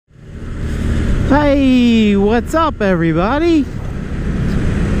Hey, what's up everybody?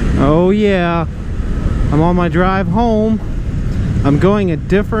 Oh yeah, I'm on my drive home. I'm going a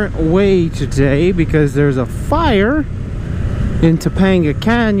different way today because there's a fire in Topanga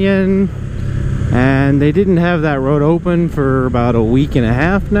Canyon and they didn't have that road open for about a week and a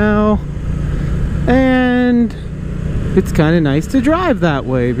half now, and it's kind of nice to drive that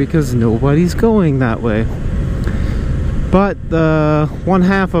way because nobody's going that way. But the one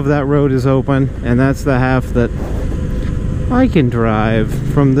half of that road is open, and that's the half that I can drive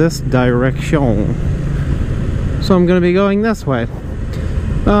from this direction. So I'm going to be going this way.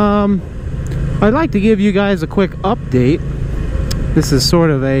 I'd like to give you guys a quick update. This is sort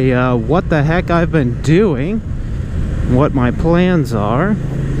of a what the heck I've been doing, what my plans are.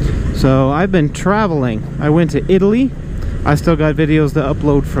 So I've been traveling. I went to Italy. I still got videos to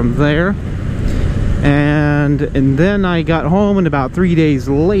upload from there. And then I got home, and about 3 days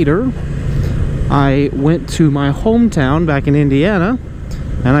later I went to my hometown back in Indiana,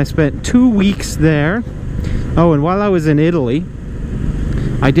 and I spent 2 weeks there. Oh, and while I was in Italy,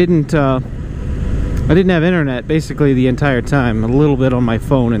 I didn't have internet basically the entire time. A little bit on my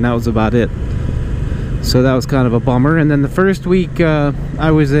phone, and that was about it. So that was kind of a bummer. And then the first week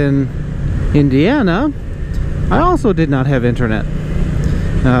I was in Indiana, I also did not have internet.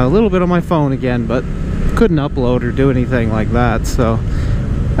 A little bit on my phone again, but couldn't upload or do anything like that. So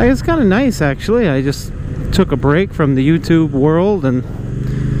it's kind of nice actually. I just took a break from the YouTube world and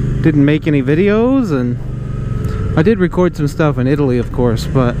didn't make any videos, and I did record some stuff in Italy of course,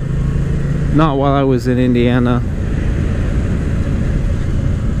 but not while I was in Indiana.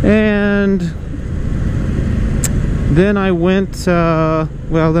 And then I went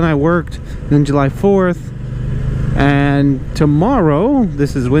then I worked. Then July 4th, and tomorrow,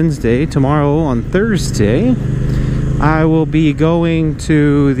 this is Wednesday, tomorrow on Thursday, I will be going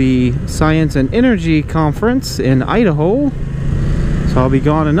to the Science and Energy Conference in Idaho. So I'll be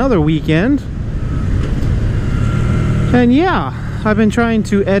gone another weekend. And yeah, I've been trying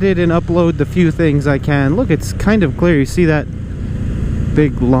to edit and upload the few things I can. Look, it's kind of clear. You see that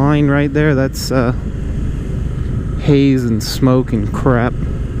big line right there? That's haze and smoke and crap.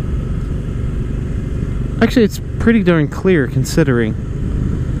 Actually, it's pretty darn clear considering.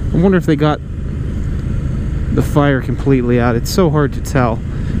 I wonder if they got the fire completely out. It's so hard to tell.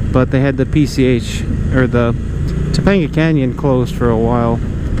 But they had the PCH, or the Topanga Canyon, closed for a while.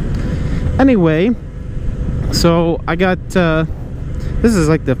 Anyway, so I got, this is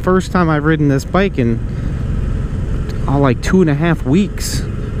like the first time I've ridden this bike in like 2.5 weeks.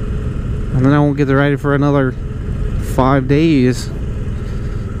 And then I won't get to ride it for another 5 days.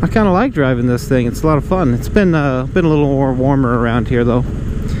 I kind of like driving this thing. It's a lot of fun. It's been a little more warmer around here though,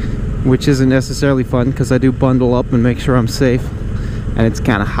 which isn't necessarily fun because I do bundle up and make sure I'm safe, and it's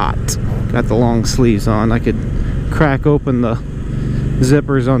kind of hot. Got the long sleeves on. I could crack open the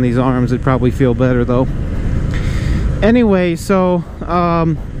zippers on these arms. It'd probably feel better though. Anyway, so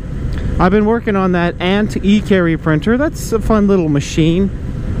I've been working on that Ant e-carry printer. That's a fun little machine.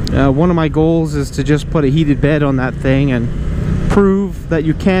 One of my goals is to just put a heated bed on that thing and prove that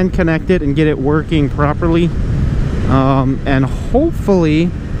you can connect it and get it working properly, and hopefully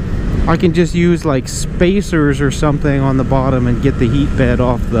I can just use like spacers or something on the bottom and get the heat bed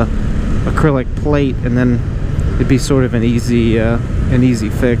off the acrylic plate, and then it'd be sort of an easy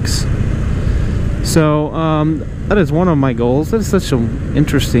fix. So that is one of my goals. That's such an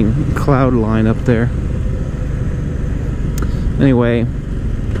interesting cloud line up there. Anyway,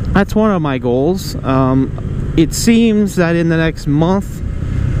 that's one of my goals. It seems that in the next month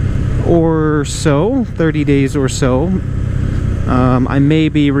or so, 30 days or so, I may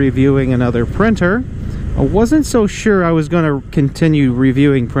be reviewing another printer. I wasn't so sure I was going to continue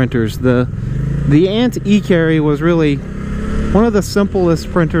reviewing printers. The Ant e-carry was really one of the simplest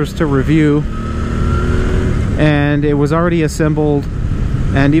printers to review, and it was already assembled,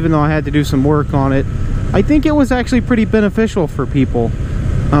 and even though I had to do some work on it, I think it was actually pretty beneficial for people.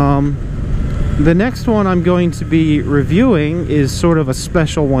 The next one I'm going to be reviewing is sort of a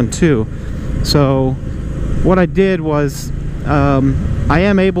special one too. So what I did was I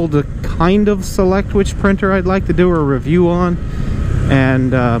am able to kind of select which printer I'd like to do a review on,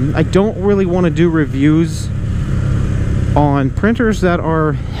 and I don't really want to do reviews on printers that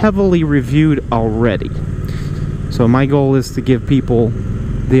are heavily reviewed already. So my goal is to give people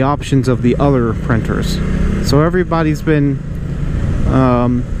the options of the other printers. So everybody's been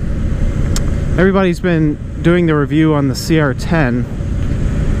doing the review on the CR10,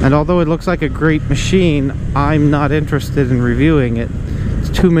 and although it looks like a great machine, I'm not interested in reviewing it. There's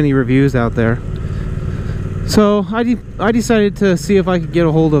too many reviews out there. So I decided to see if I could get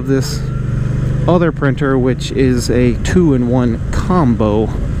a hold of this other printer, which is a 2-in-1 combo.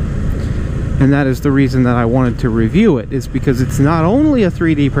 And that is the reason that I wanted to review it, is because it's not only a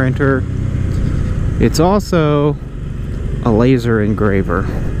 3D printer, it's also a laser engraver.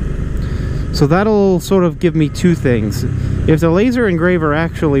 So that'll sort of give me two things. If the laser engraver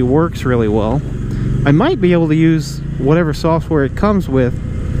actually works really well, I might be able to use whatever software it comes with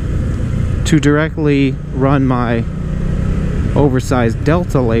to directly run my oversized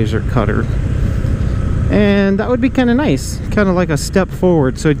Delta laser cutter. And that would be kind of nice, kind of like a step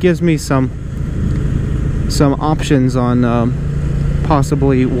forward. So it gives me some options on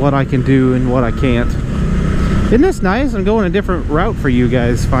possibly what I can do and what I can't. Isn't this nice? I'm going a different route for you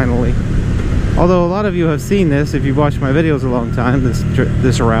guys finally. Although a lot of you have seen this, if you've watched my videos a long time,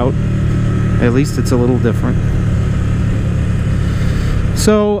 this route. At least it's a little different.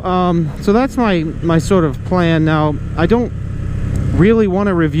 So so that's my sort of plan. Now, I don't really want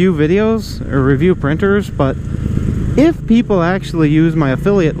to review videos or review printers, but if people actually use my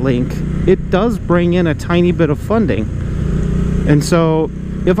affiliate link, it does bring in a tiny bit of funding. And so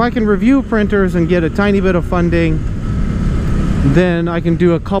if I can review printers and get a tiny bit of funding, then I can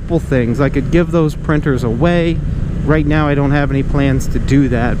do a couple things. I could give those printers away. Right now I don't have any plans to do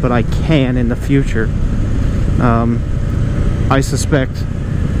that, but I can in the future. I suspect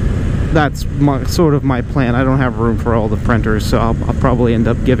that's sort of my plan. I don't have room for all the printers, so I'll probably end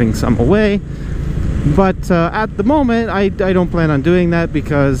up giving some away. But at the moment, I don't plan on doing that,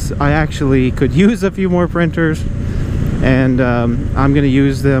 because I actually could use a few more printers, and I'm going to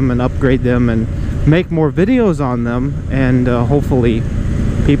use them and upgrade them and make more videos on them, and hopefully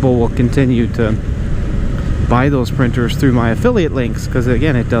people will continue to buy those printers through my affiliate links, because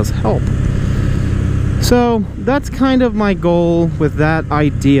again, it does help. So that's kind of my goal with that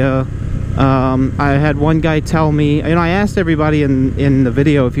idea. I had one guy tell me, and I asked everybody in the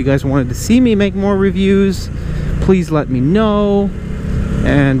video if you guys wanted to see me make more reviews, please let me know.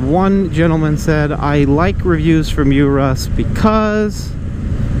 And one gentleman said, I like reviews from you, Russ, because,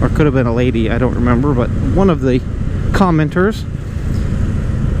 or it could have been a lady, I don't remember, but one of the commenters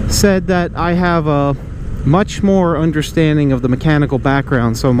said that I have a much more understanding of the mechanical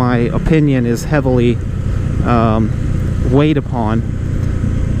background, so my opinion is heavily weighed upon.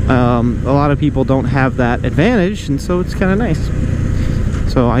 A lot of people don't have that advantage, and so it's kind of nice.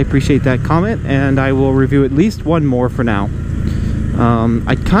 So I appreciate that comment, and I will review at least one more for now.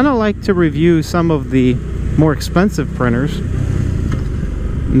 I'd kind of like to review some of the more expensive printers.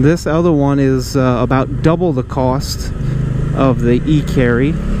 This other one is about double the cost of the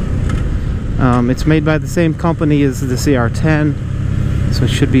E-Carry. It's made by the same company as the CR10, so it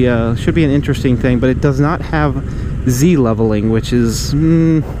should be an interesting thing. But it does not have Z leveling, which is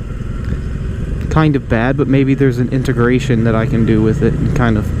kind of bad. But maybe there's an integration that I can do with it and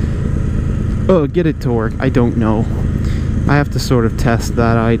kind of get it to work. I don't know. I have to sort of test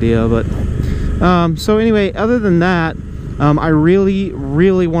that idea. But so anyway, other than that, I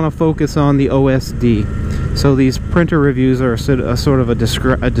really want to focus on the OSD. So these printer reviews are sort of a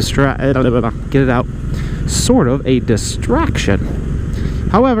distraction.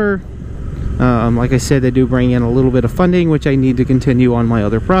 However, like I said, they do bring in a little bit of funding, which I need to continue on my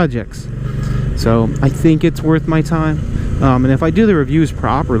other projects. So I think it's worth my time. And if I do the reviews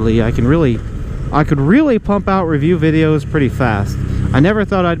properly, I could really pump out review videos pretty fast. I never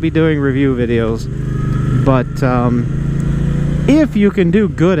thought I'd be doing review videos, but if you can do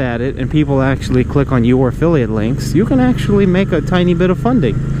good at it and people actually click on your affiliate links, you can actually make a tiny bit of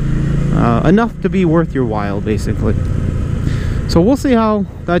funding. Enough to be worth your while, basically. So we'll see how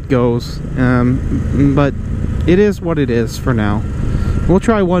that goes. But it is what it is for now. We'll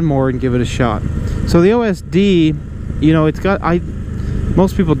try one more and give it a shot. So the OSD, you know, it's got...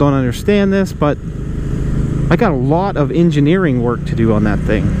 most people don't understand this, but I got a lot of engineering work to do on that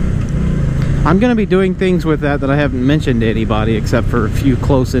thing. I'm going to be doing things with that I haven't mentioned to anybody, except for a few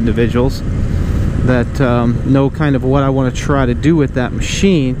close individuals that know kind of what I want to try to do with that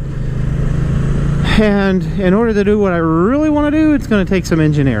machine. And in order to do what I really want to do, it's going to take some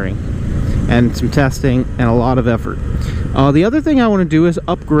engineering and some testing and a lot of effort. The other thing I want to do is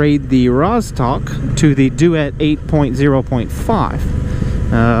upgrade the Rostock to the Duet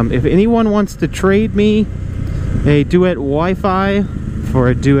 8.0.5. If anyone wants to trade me a Duet Wi-Fi for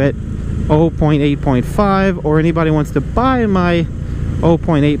a Duet 0.8.5, or anybody wants to buy my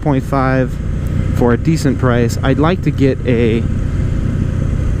 0.8.5 for a decent price, I'd like to get a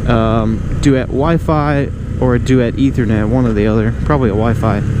Duet Wi-Fi or a Duet Ethernet, one or the other, probably a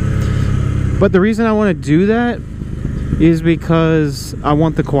Wi-Fi. But the reason I want to do that is because I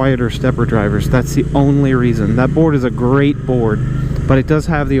want the quieter stepper drivers. That's the only reason. That board is a great board, but it does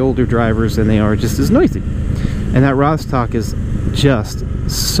have the older drivers, and they are just as noisy. And that Rostock is just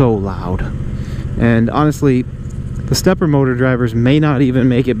so loud. And honestly, the stepper motor drivers may not even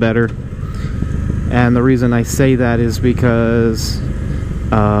make it better. And the reason I say that is because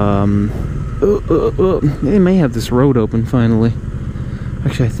they may have this road open finally.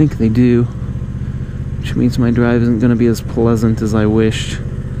 Actually, I think they do, which means my drive isn't going to be as pleasant as I wished.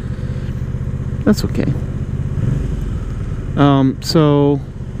 That's okay. So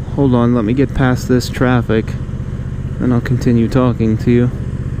hold on, let me get past this traffic, and I'll continue talking to you.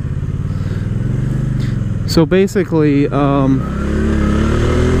 So basically, I'm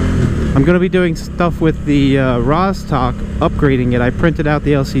going to be doing stuff with the Rostock, upgrading it. I printed out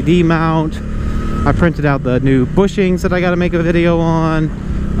the LCD mount. I printed out the new bushings that I got to make a video on.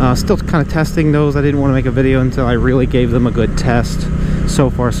 Still kind of testing those. I didn't want to make a video until I really gave them a good test. So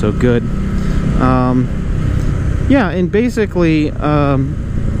far, so good. Yeah, and basically,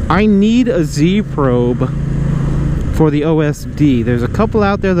 I need a Z probe for the OSD. There's a couple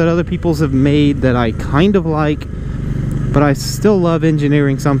out there that other people have made that I kind of like, but I still love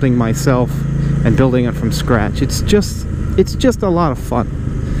engineering something myself and building it from scratch. It's just a lot of fun,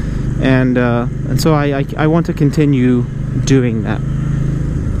 and so I want to continue doing that.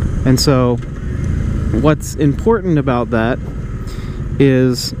 And so what's important about that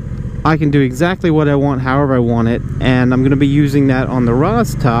is I can do exactly what I want, however I want it, and I'm going to be using that on the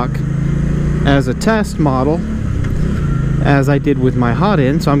Rostock as a test model, as I did with my hot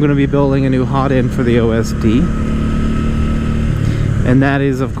end. So I'm going to be building a new hot end for the OSD, and that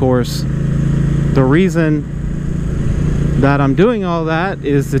is, of course, the reason that I'm doing all that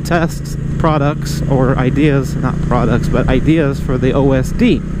is to test products or ideas, not products, but ideas for the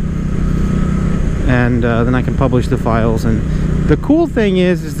OSD, and then I can publish the files. And the cool thing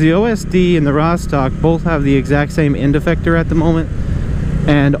is the OSD and the Rostock both have the exact same end effector at the moment,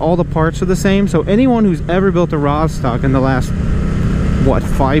 and all the parts are the same. So anyone who's ever built a Rostock in the last, what,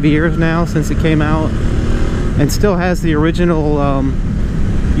 5 years now since it came out, and still has the original,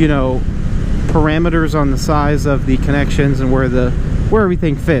 you know, parameters on the size of the connections and where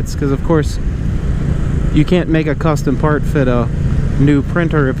everything fits, because of course you can't make a custom part fit a new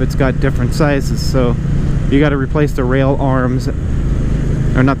printer if it's got different sizes. So you got to replace the rail arms,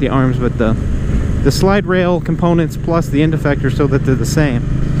 or not the arms, but the slide rail components plus the end effector so that they're the same.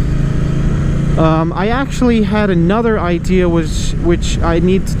 I actually had another idea which I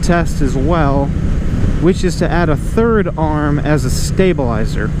need to test as well, which is to add a third arm as a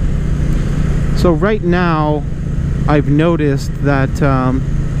stabilizer. So right now I've noticed that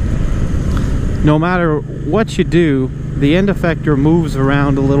no matter what you do, the end effector moves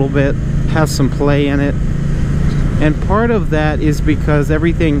around a little bit, has some play in it. And part of that is because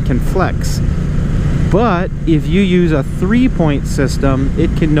everything can flex. But if you use a 3-point system,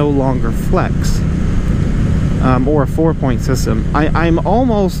 it can no longer flex. Or a 4-point system. I'm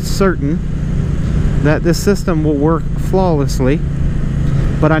almost certain that this system will work flawlessly,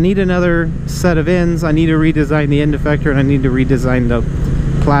 but I need another set of ends. I need to redesign the end effector, and I need to redesign the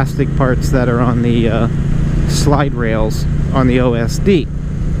plastic parts that are on the slide rails on the OSD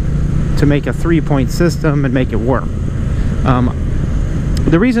to make a 3-point system and make it work.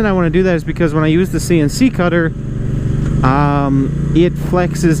 The reason I want to do that is because when I use the CNC cutter, it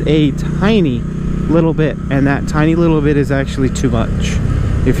flexes a tiny little bit, and that tiny little bit is actually too much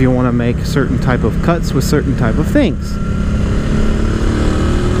if you want to make certain type of cuts with certain type of things.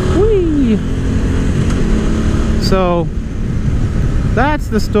 Whee! So that's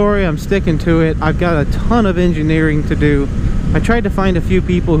the story. I'm sticking to it. I've got a ton of engineering to do. I tried to find a few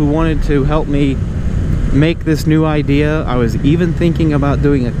people who wanted to help me make this new idea. I was even thinking about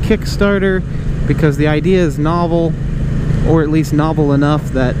doing a Kickstarter because the idea is novel, or at least novel enough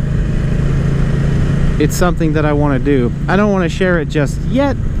that it's something that I want to do. I don't want to share it just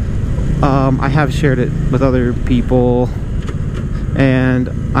yet. I have shared it with other people, and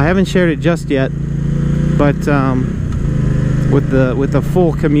I haven't shared it just yet, but with the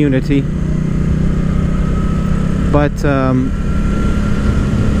full community. But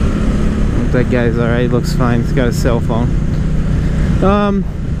that guy's alright, looks fine, he's got a cell phone.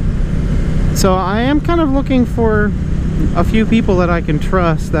 So I am kind of looking for a few people that I can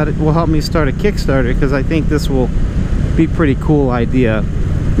trust that will help me start a Kickstarter, because I think this will be a pretty cool idea.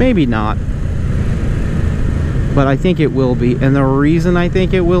 Maybe not, but I think it will be. And the reason I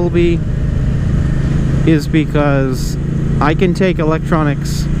think it will be is because I can take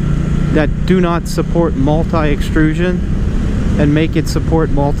electronics that do not support multi-extrusion and make it support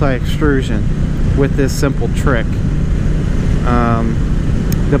multi-extrusion with this simple trick.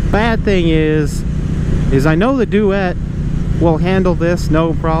 The bad thing is I know the Duet will handle this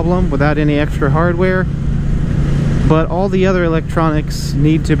no problem without any extra hardware, but all the other electronics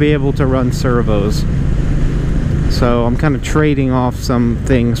need to be able to run servos. So I'm kind of trading off some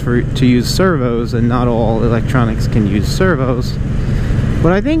things to use servos, and not all electronics can use servos.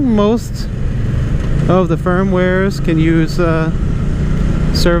 But I think most of the firmwares can use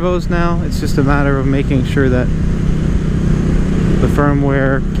servos now. It's just a matter of making sure that the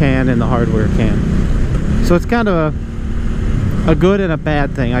firmware can and the hardware can. So it's kind of a good and a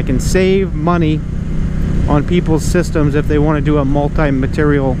bad thing. I can save money on people's systems if they want to do a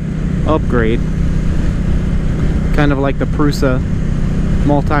multi-material upgrade, kind of like the Prusa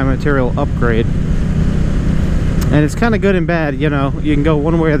multi-material upgrade. And it's kind of good and bad, you know, you can go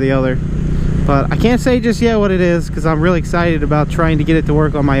one way or the other. But I can't say just yet what it is, because I'm really excited about trying to get it to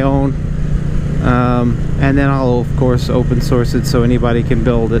work on my own. And then I'll, of course, open source it so anybody can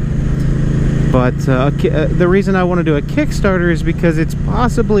build it. But the reason I want to do a Kickstarter is because it's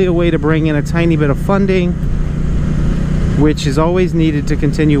possibly a way to bring in a tiny bit of funding, which is always needed to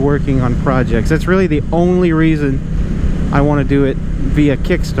continue working on projects. That's really the only reason I want to do it via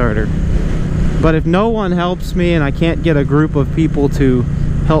Kickstarter. But if no one helps me and I can't get a group of people to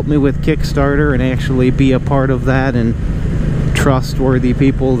help me with Kickstarter and actually be a part of that, and trustworthy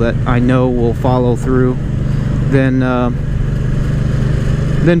people that I know will follow through, then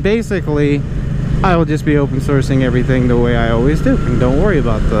basically I will just be open sourcing everything the way I always do, and don't worry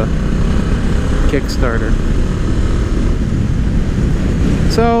about the Kickstarter.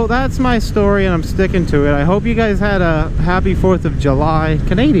 So that's my story, and I'm sticking to it. I hope you guys had a happy 4th of July.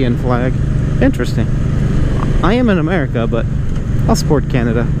 Canadian flag. Interesting. I am in America, but I'll support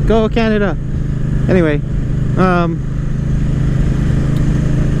Canada. Go Canada! Anyway,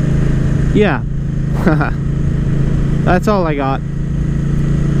 yeah. That's all I got.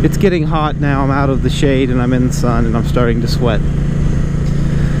 It's getting hot now. I'm out of the shade and I'm in the sun and I'm starting to sweat.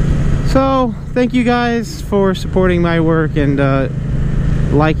 So, thank you guys for supporting my work and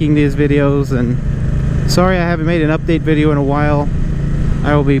liking these videos. And sorry I haven't made an update video in a while.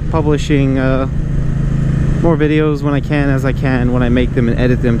 I will be publishing more videos when I can, when I make them and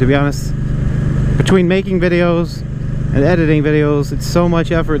edit them. To be honest, between making videos and editing videos, it's so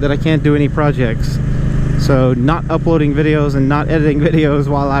much effort that I can't do any projects. So not uploading videos and not editing videos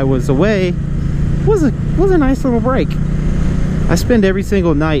while I was away was a nice little break. I spend every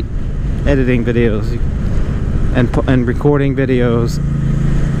single night editing videos and recording videos,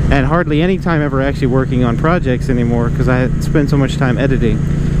 and hardly any time ever actually working on projects anymore because I spend so much time editing.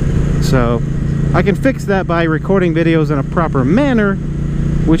 So I can fix that by recording videos in a proper manner,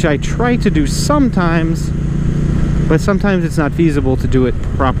 which I try to do sometimes, but sometimes it's not feasible to do it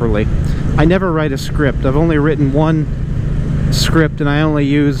properly. I never write a script. I've only written one script, and I only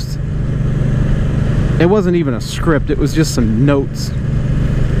used... It wasn't even a script, it was just some notes.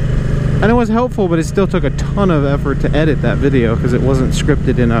 And it was helpful, but it still took a ton of effort to edit that video because it wasn't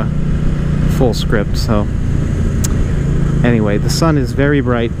scripted in a full script. So anyway, the sun is very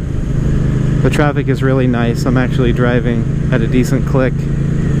bright. The traffic is really nice. I'm actually driving at a decent click.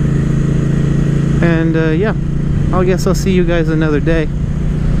 And yeah, I guess I'll see you guys another day.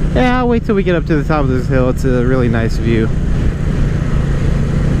 Yeah, I'll wait till we get up to the top of this hill. It's a really nice view.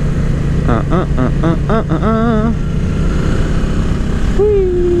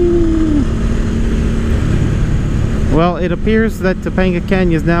 Whee! Well, it appears that Topanga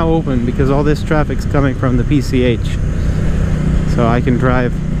Canyon is now open because all this traffic's coming from the PCH. So I can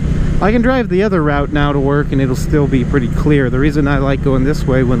drive the other route now to work and it'll still be pretty clear. The reason I like going this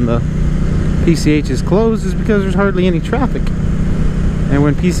way when the PCH is closed is because there's hardly any traffic. And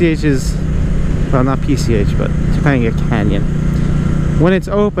when PCH is, well, not PCH, but Topanga Canyon, when it's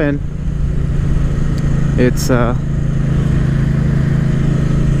open, it's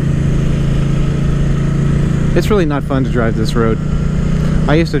really not fun to drive this road.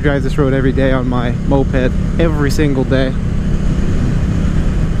 I used to drive this road every day on my moped, every single day,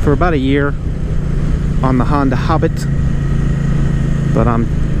 for about a year on the Honda Hobbit, but I'm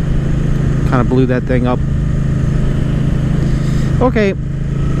kind of blew that thing up. Okay,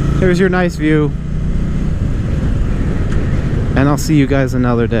 here's your nice view, and I'll see you guys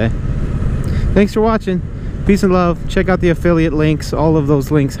another day. Thanks for watching. Peace and love. Check out the affiliate links. All of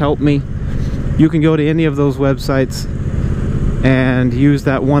those links help me. You can go to any of those websites and use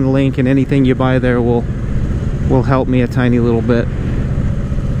that one link, and anything you buy there will help me a tiny little bit.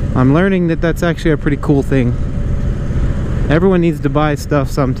 I'm learning that that's actually a pretty cool thing. Everyone needs to buy stuff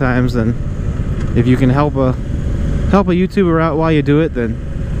sometimes, and if you can help a YouTuber out while you do it, then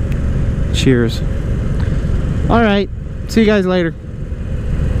cheers. Alright, see you guys later.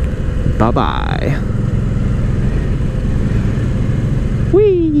 Bye-bye.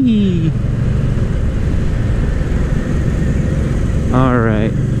 Whee!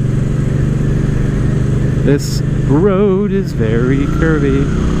 Alright. This road is very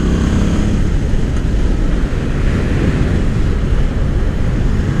curvy.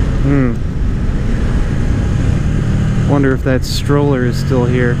 Wonder if that stroller is still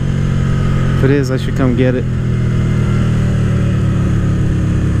here. If it is, I should come get it.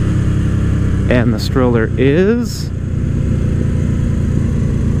 And the stroller is...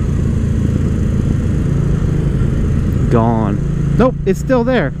 gone. Nope, it's still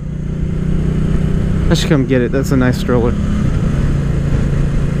there. I should come get it. That's a nice stroller.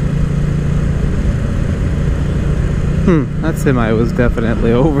 That semi was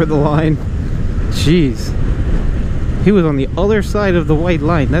definitely over the line. Jeez. He was on the other side of the white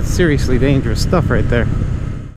line. That's seriously dangerous stuff right there.